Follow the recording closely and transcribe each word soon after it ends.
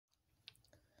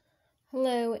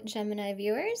Hello, Gemini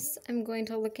viewers. I'm going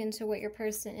to look into what your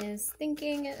person is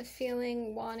thinking,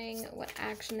 feeling, wanting, what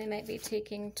action they might be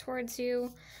taking towards you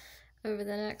over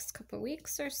the next couple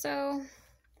weeks or so.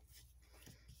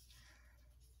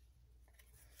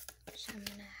 Gemini,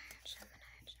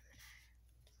 Gemini, Gemini.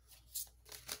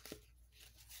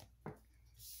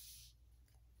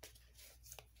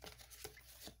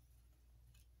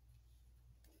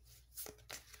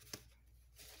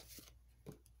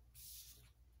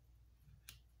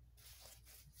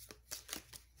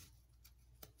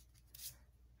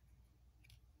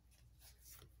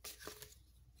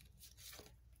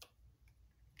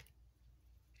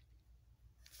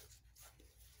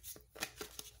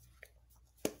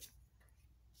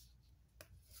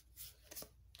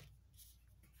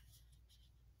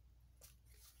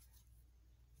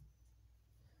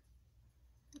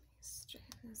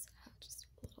 Straighten this out just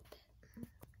a little bit.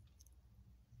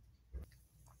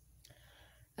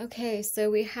 Okay, so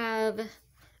we have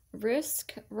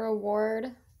risk,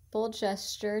 reward, bold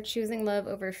gesture, choosing love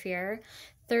over fear,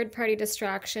 third-party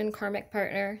distraction, karmic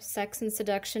partner, sex and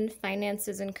seduction,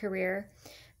 finances and career,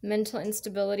 mental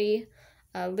instability,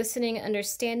 listening,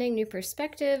 understanding, new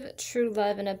perspective, true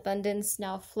love and abundance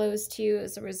now flows to you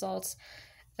as a result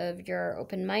of your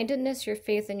open-mindedness, your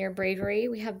faith, and your bravery.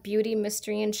 We have beauty,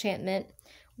 mystery, enchantment,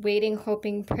 waiting,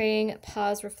 hoping, praying,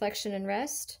 pause, reflection, and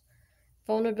rest,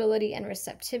 vulnerability and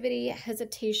receptivity,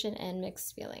 hesitation, and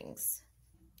mixed feelings.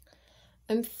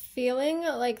 I'm feeling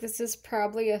like this is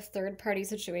probably a third-party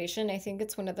situation. I think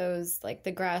it's one of those, like,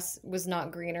 the grass was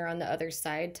not greener on the other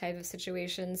side type of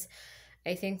situations.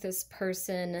 I think this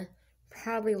person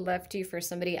probably left you for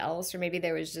somebody else, or maybe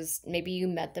there was just, maybe you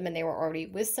met them and they were already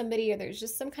with somebody, or there's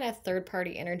just some kind of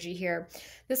third-party energy here.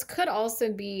 This could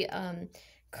also be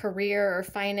career or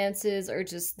finances, or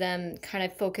just them kind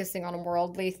of focusing on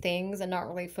worldly things and not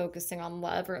really focusing on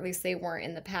love, or at least they weren't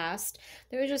in the past.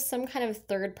 There was just some kind of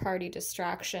third-party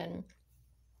distraction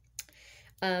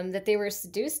that they were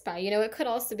seduced by. You know, it could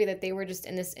also be that they were just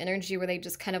in this energy where they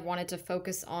just kind of wanted to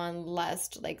focus on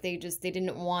lust. Like they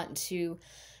didn't want to,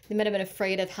 they might have been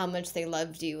afraid of how much they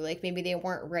loved you. Like maybe they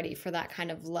weren't ready for that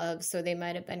kind of love. So they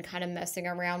might have been kind of messing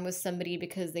around with somebody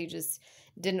because they just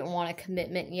didn't want a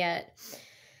commitment yet.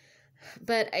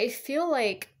 But I feel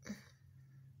like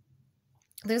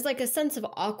there's like a sense of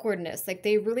awkwardness. Like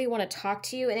they really want to talk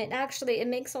to you. And it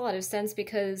makes a lot of sense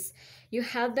because you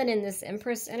have been in this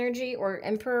Empress energy or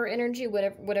Emperor energy,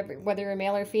 whatever, whether you're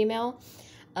male or female.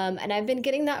 And I've been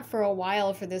getting that for a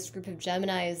while for this group of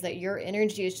Geminis, that your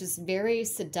energy is just very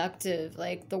seductive.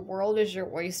 Like the world is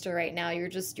your oyster right now.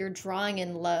 You're drawing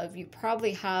in love. You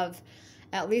probably have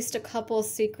at least a couple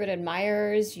secret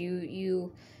admirers.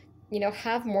 You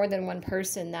have more than one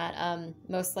person that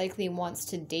most likely wants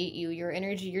to date you. Your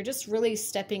energy, you're just really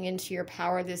stepping into your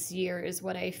power this year is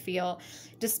what I feel.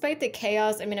 Despite the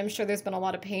chaos, I mean, I'm sure there's been a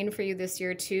lot of pain for you this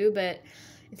year too, but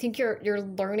I think you're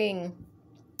learning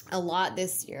a lot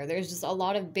this year. There's just a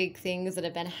lot of big things that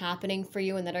have been happening for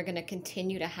you and that are going to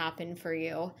continue to happen for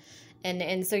you.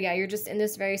 And so, yeah, you're just in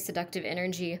this very seductive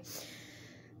energy.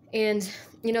 And,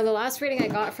 the last reading I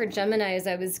got for Geminis,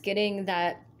 I was getting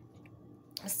that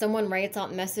someone writes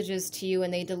out messages to you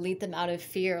and they delete them out of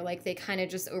fear. Like they kind of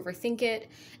just overthink it.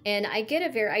 And I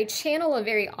channel a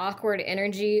very awkward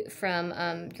energy from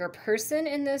your person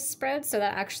in this spread. So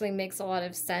that actually makes a lot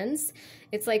of sense.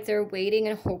 It's like they're waiting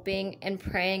and hoping and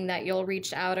praying that you'll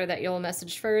reach out, or that you'll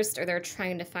message first, or they're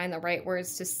trying to find the right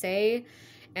words to say.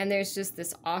 And there's just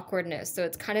this awkwardness. So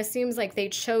it kind of seems like they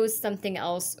chose something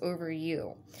else over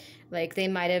you. Like they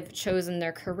might have chosen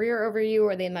their career over you,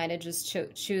 or they might have just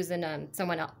chosen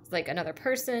someone else, like another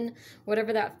person.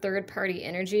 Whatever that third party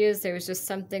energy is, there was just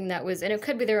something that was, and it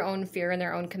could be their own fear and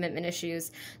their own commitment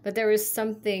issues, but there was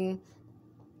some kind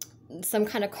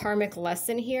of karmic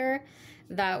lesson here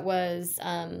that was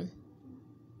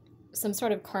some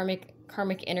sort of karmic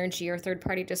energy or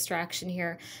third-party distraction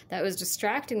here that was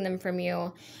distracting them from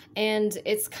you. And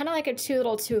it's kind of like a too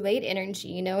little too late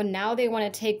energy, now they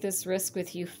want to take this risk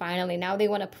with you finally. Now they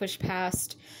want to push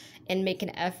past and make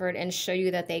an effort and show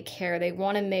you that they care. They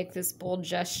want to make this bold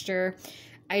gesture.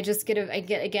 I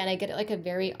get like a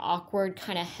very awkward,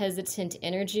 kind of hesitant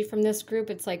energy from this group.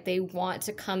 It's like they want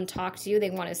to come talk to you. They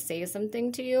want to say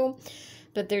something to you,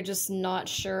 but they're just not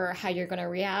sure how you're going to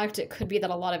react. It could be that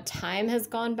a lot of time has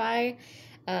gone by.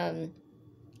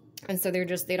 And so they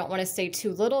don't want to say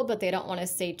too little, but they don't want to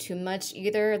say too much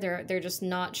either. They're just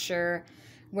not sure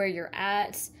where you're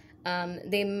at.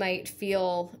 They might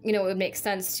feel, it would make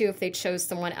sense too if they chose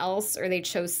someone else, or they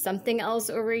chose something else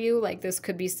over you. Like this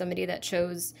could be somebody that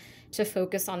chose to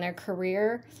focus on their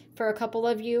career for a couple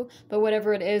of you. But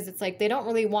whatever it is, it's like they don't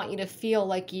really want you to feel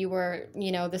like you were,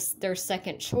 you know, their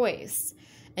second choice.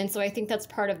 And so I think that's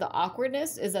part of the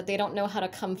awkwardness, is that they don't know how to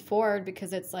come forward,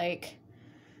 because it's like,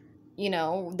 you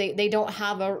know, they don't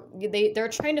have they're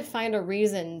trying to find a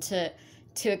reason to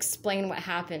explain what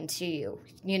happened to you.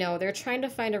 You know, they're trying to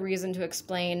find a reason to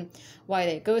explain why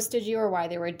they ghosted you, or why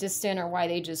they were distant, or why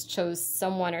they just chose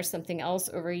someone or something else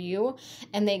over you,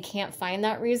 and they can't find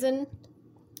that reason.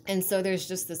 And so there's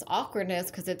just this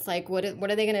awkwardness, because it's like, what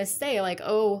are they going to say? Like,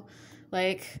 oh,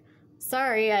 like,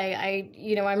 sorry, I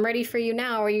you know, I'm ready for you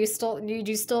now. Do you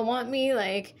still want me?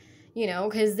 Like, you know,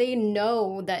 because they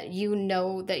know that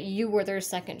you were their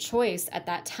second choice at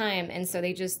that time. And so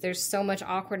there's so much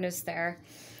awkwardness there.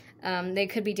 They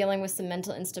could be dealing with some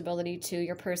mental instability too.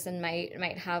 Your person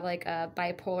might have like a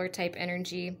bipolar type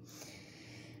energy.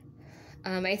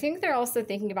 I think they're also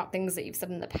thinking about things that you've said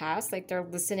in the past, like they're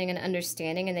listening and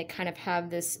understanding, and they kind of have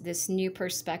this new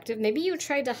perspective. Maybe you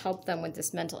tried to help them with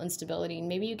this mental instability, and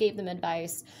maybe you gave them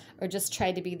advice or just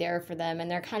tried to be there for them, and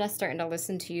they're kind of starting to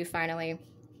listen to you finally.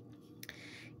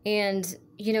 And,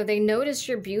 you know, they notice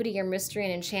your beauty, your mystery,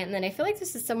 and enchantment. I feel like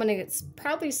this is someone that's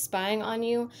probably spying on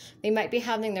you. They might be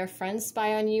having their friends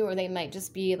spy on you, or they might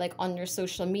just be, like, on your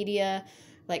social media,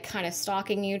 like, kind of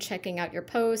stalking you, checking out your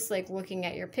posts, like, looking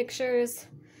at your pictures.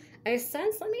 I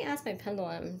sense, let me ask my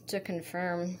pendulum to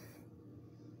confirm.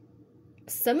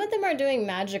 Some of them are doing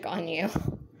magic on you.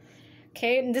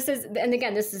 Okay, and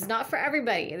again, this is not for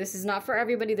everybody. This is not for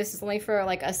everybody. This is only for,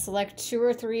 like, a select 2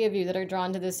 or 3 of you that are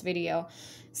drawn to this video.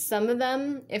 Some of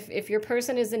them, if your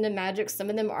person is into magic, some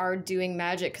of them are doing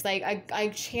magic. Because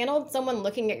I channeled someone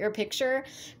looking at your picture,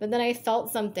 but then I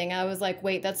felt something. I was like,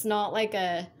 wait, that's not like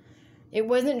it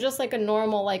wasn't just like a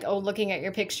normal, like, oh, looking at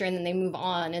your picture and then they move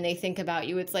on and they think about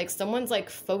you. It's like someone's, like,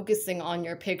 focusing on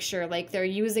your picture. Like, they're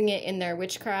using it in their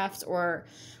witchcraft, or,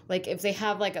 like, if they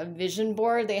have, like, a vision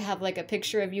board, they have, like, a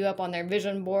picture of you up on their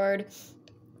vision board.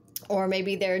 Or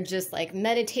maybe they're just, like,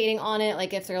 meditating on it.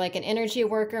 Like, if they're, like, an energy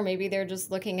worker, maybe they're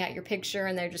just looking at your picture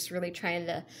and they're just really trying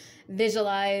to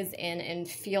visualize and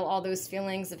feel all those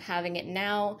feelings of having it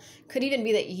now. Could even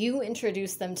be that you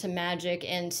introduce them to magic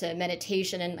and to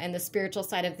meditation and the spiritual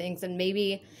side of things. And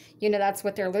maybe, you know, that's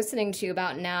what they're listening to you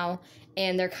about now.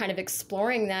 And they're kind of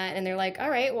exploring that, and they're like, all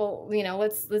right, well, you know,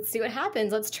 let's see what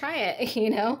happens. Let's try it, you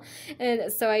know? And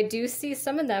so I do see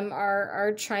some of them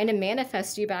are trying to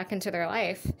manifest you back into their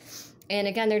life. And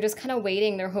again, they're just kind of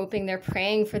waiting. They're hoping, they're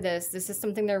praying for this. This is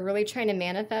something they're really trying to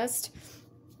manifest.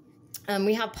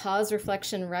 We have pause,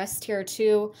 reflection, rest here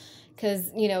too, because,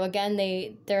 you know, again,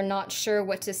 they're not sure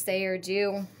what to say or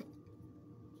do.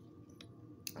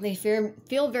 They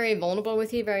feel very vulnerable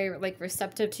with you, very, like,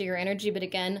 receptive to your energy. But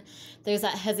again, there's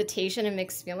that hesitation and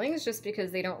mixed feelings just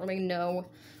because they don't really know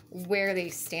where they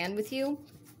stand with you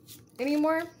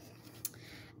anymore.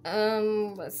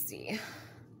 Let's see.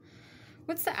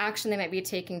 What's the action they might be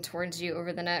taking towards you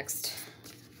over the next,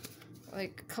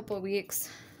 like, couple of weeks?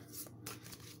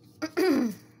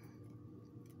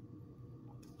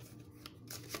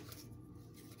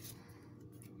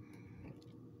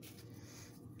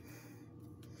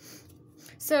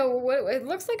 So what it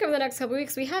looks like over the next couple of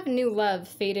weeks, we have new love,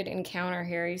 fated encounter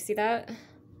here. You see that?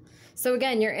 So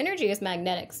again, your energy is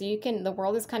magnetic. So the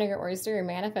world is kind of your oyster. You're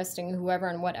manifesting whoever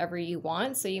and whatever you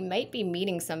want. So you might be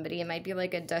meeting somebody. It might be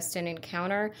like a destined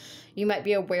encounter. You might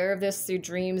be aware of this through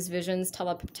dreams, visions,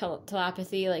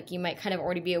 telepathy. Like, you might kind of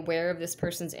already be aware of this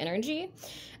person's energy.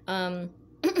 And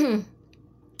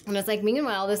it's like,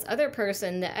 meanwhile, this other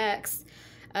person, the ex,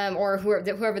 or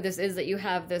whoever this is that you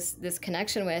have this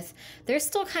connection with, they're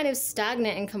still kind of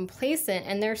stagnant and complacent,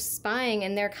 and they're spying,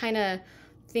 and they're kind of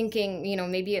thinking, you know,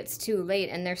 maybe it's too late,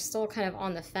 and they're still kind of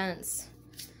on the fence.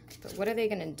 But what are they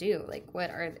going to do? Like,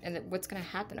 what's going to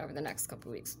happen over the next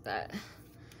couple of weeks with that?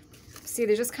 See,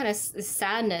 there's just kind of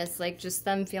sadness, like just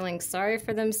them feeling sorry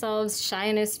for themselves,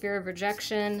 shyness, fear of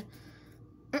rejection.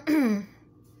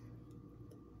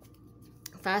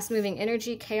 Fast-moving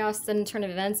energy, chaos, sudden turn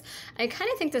of events. I kind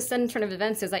of think the sudden turn of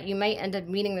events is that you might end up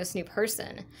meeting this new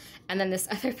person, and then this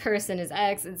other person, his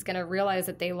ex, is going to realize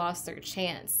that they lost their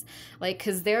chance. Like,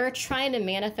 because they're trying to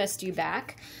manifest you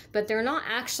back, but they're not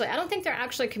actually, I don't think they're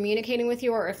actually communicating with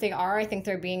you, or if they are, I think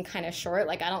they're being kind of short.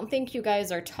 Like, I don't think you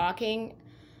guys are talking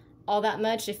all that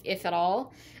much, if at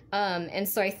all. And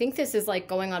so I think this is like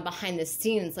going on behind the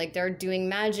scenes, like they're doing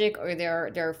magic, or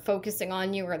they're focusing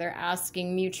on you, or they're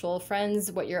asking mutual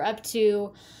friends what you're up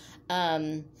to.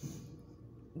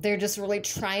 They're just really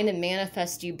trying to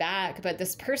manifest you back. But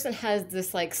this person has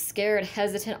this like scared,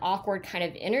 hesitant, awkward kind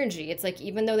of energy. It's like,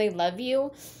 even though they love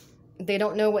you, they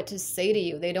don't know what to say to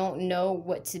you. They don't know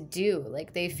what to do.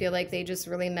 Like, they feel like they just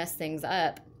really mess things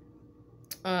up.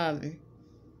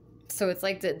 So it's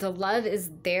like the love is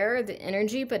there, the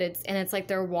energy, but it's like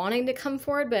they're wanting to come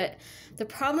forward, but the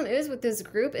problem is with this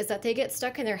group is that they get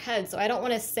stuck in their head. So I don't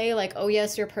want to say like, oh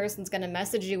yes, your person's going to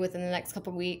message you within the next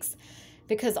couple weeks,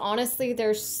 because honestly,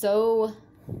 they're just so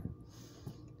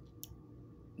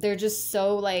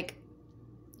like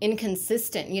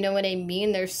inconsistent. You know what I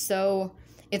mean?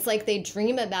 It's like they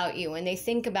dream about you and they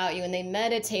think about you and they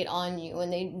meditate on you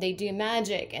and they do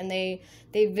magic and they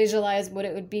visualize what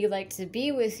it would be like to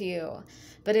be with you.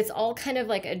 But it's all kind of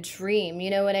like a dream, you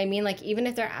know what I mean? Like, even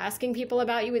if they're asking people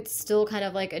about you, it's still kind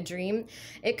of like a dream.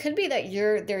 It could be that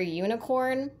you're their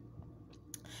unicorn.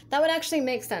 That would actually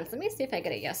make sense. Let me see if I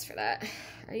get a yes for that.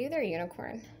 Are you their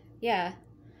unicorn? Yeah.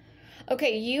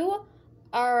 Okay, you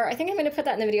are, I think I'm going to put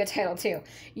that in the video title too.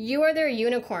 You are their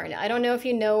unicorn. I don't know if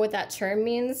you know what that term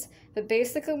means, but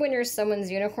basically when you're someone's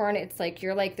unicorn, it's like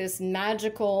you're like this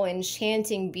magical,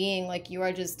 enchanting being. Like, you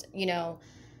are just, you know,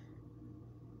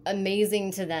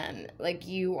 amazing to them. Like,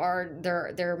 you are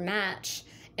their match.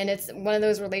 And it's one of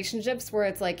those relationships where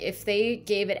it's like, if they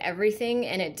gave it everything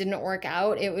and it didn't work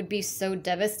out, it would be so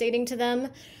devastating to them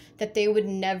that they would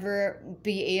never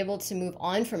be able to move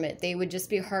on from it. They would just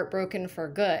be heartbroken for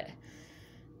good.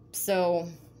 So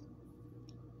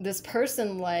this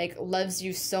person like loves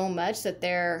you so much that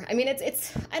I mean,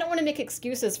 it's I don't want to make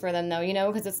excuses for them though, you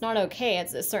know, because it's not okay.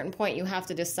 At a certain point you have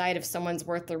to decide if someone's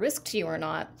worth the risk to you or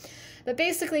not. But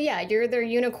basically, yeah, you're their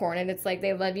unicorn, and it's like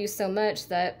they love you so much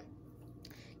that,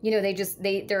 you know,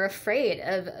 they're afraid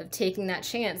of taking that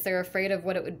chance. They're afraid of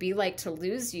what it would be like to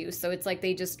lose you. So it's like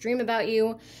they just dream about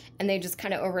you and they just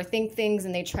kind of overthink things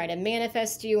and they try to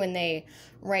manifest you and they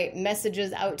write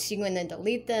messages out to you and then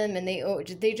delete them, and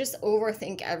they just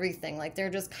overthink everything. Like, they're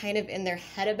just kind of in their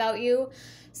head about you.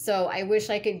 So I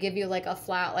wish I could give you like a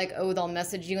flat, like, oh, they'll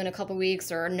message you in a couple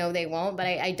weeks, or no, they won't. But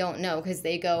I don't know, because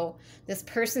this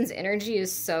person's energy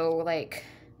is so like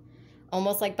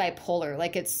almost like bipolar.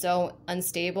 Like, it's so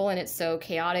unstable and it's so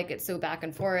chaotic. It's so back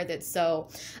and forth.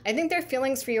 I think their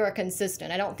feelings for you are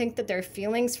consistent. I don't think that their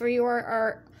feelings for you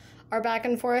are back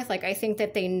and forth. Like, I think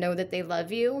that they know that they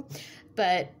love you,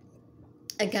 but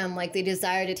again, like, they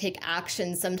desire to take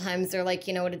action. Sometimes they're like,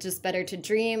 you know what, it's just better to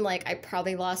dream. Like, I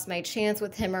probably lost my chance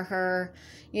with him or her,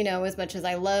 you know, as much as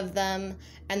I love them.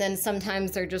 And then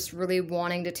sometimes they're just really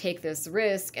wanting to take this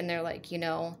risk, and they're like, you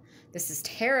know, this is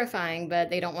terrifying, but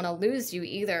they don't want to lose you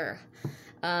either.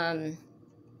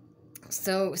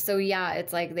 So yeah,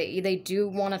 it's like they do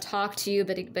want to talk to you,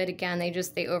 but again, they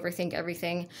overthink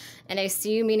everything. And I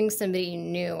see you meeting somebody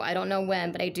new. I don't know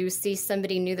when, but I do see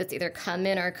somebody new that's either come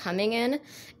in or coming in,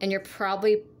 and you're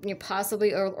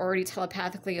possibly already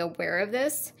telepathically aware of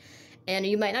this, and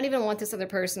you might not even want this other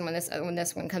person when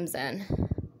this one comes in.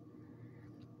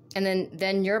 And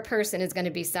then your person is going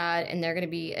to be sad, and they're going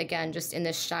to be, again, just in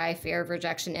this shy, fear of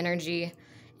rejection energy,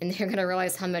 and they're going to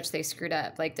realize how much they screwed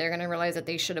up. Like, they're going to realize that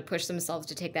they should have pushed themselves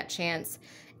to take that chance,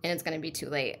 and it's going to be too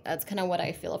late. That's kind of what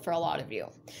I feel for a lot of you.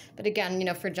 But again, you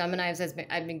know, for Gemini,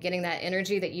 I've been getting that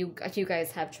energy that you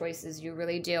guys have choices. You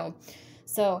really do.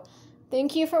 So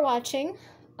thank you for watching.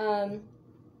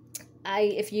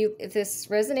 If this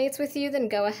resonates with you, then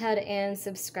go ahead and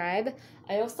subscribe.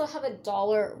 I also have a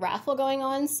 $1 raffle going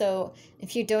on, so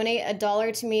if you donate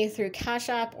 $1 to me through Cash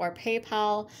App or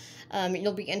PayPal,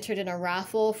 you'll be entered in a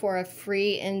raffle for a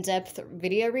free in-depth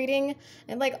video reading.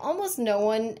 And like, almost no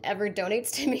one ever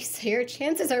donates to me, so your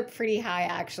chances are pretty high,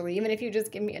 actually. Even if you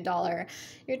just give me $1,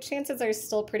 your chances are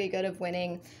still pretty good of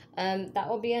winning. That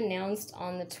will be announced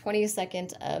on the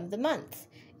 22nd of the month.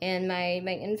 And my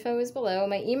info is below.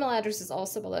 My email address is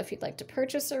also below if you'd like to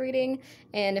purchase a reading.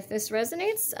 And if this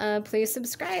resonates, please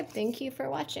subscribe. Thank you for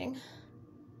watching.